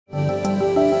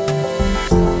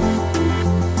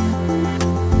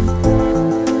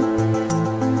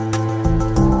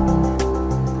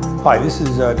Hi, this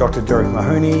is Dr. Derek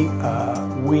Mahoney.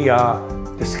 We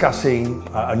are discussing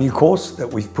a new course that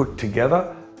we've put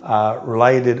together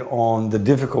related on the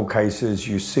difficult cases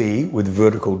you see with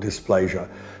vertical dysplasia.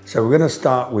 So we're going to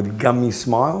start with gummy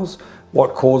smiles.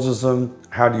 What causes them?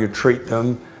 How do you treat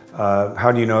them?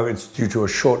 How do you know it's due to a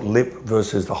short lip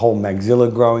versus the whole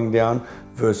maxilla growing down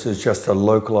versus just a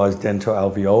localized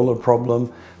dentoalveolar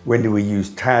problem? When do we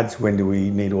use TADs? When do we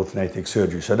need orthodontic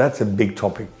surgery? So that's a big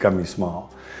topic, gummy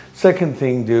smile. Second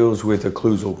thing deals with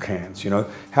occlusal cants.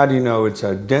 How do you know it's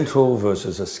a dental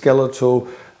versus a skeletal?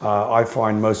 I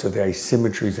find most of the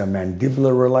asymmetries are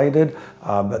mandibular related,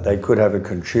 but they could have a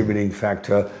contributing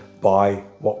factor by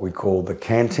what we call the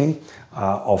canting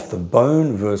of the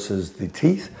bone versus the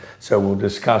teeth. So we'll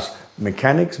discuss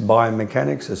mechanics,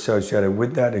 biomechanics associated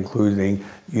with that, including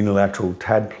unilateral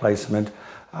TAD placement.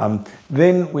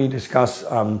 Then we discuss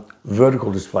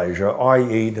vertical dysplasia,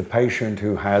 i.e. the patient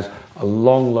who has a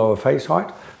long lower face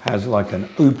height, has like an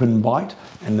open bite,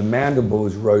 and the mandible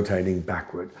is rotating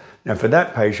backward. Now for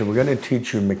that patient, we're going to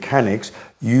teach you mechanics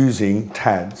using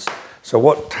TADs. So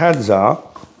what TADs are,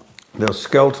 they're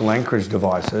skeletal anchorage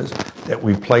devices that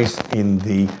we place in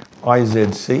the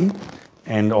IZC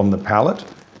and on the palate,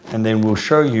 and then we'll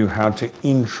show you how to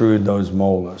intrude those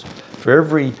molars. For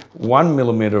every 1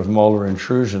 millimeter of molar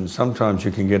intrusion, sometimes you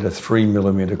can get a 3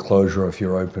 millimeter closure of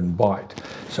your open bite.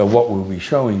 So what we'll be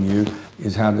showing you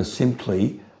is how to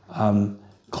simply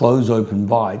close open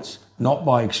bites, not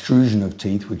by extrusion of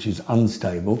teeth, which is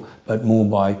unstable, but more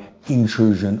by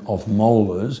intrusion of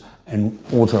molars and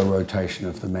auto-rotation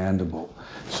of the mandible.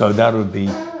 So that would be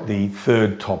the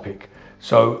third topic.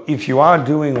 So if you are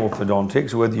doing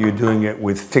orthodontics, whether you're doing it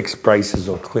with fixed braces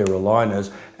or clear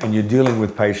aligners, and you're dealing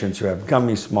with patients who have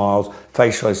gummy smiles,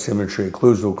 facial asymmetry,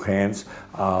 occlusal cants,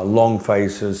 long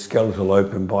faces, skeletal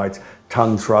open bites,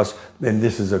 tongue thrust, then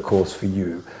this is a course for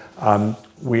you.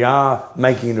 We are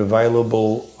making it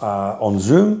available on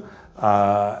Zoom,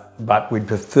 but we'd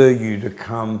prefer you to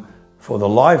come for the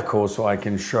live course so I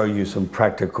can show you some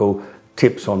practical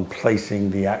tips on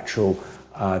placing the actual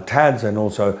TADs and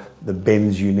also the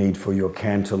bends you need for your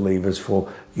cantilevers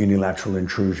for unilateral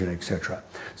intrusion, etc.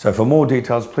 So for more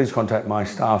details, please contact my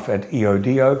staff at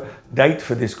EODO. Date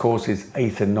for this course is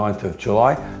 8th and 9th of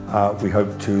July. We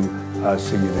hope to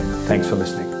see you then. Thanks for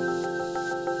listening.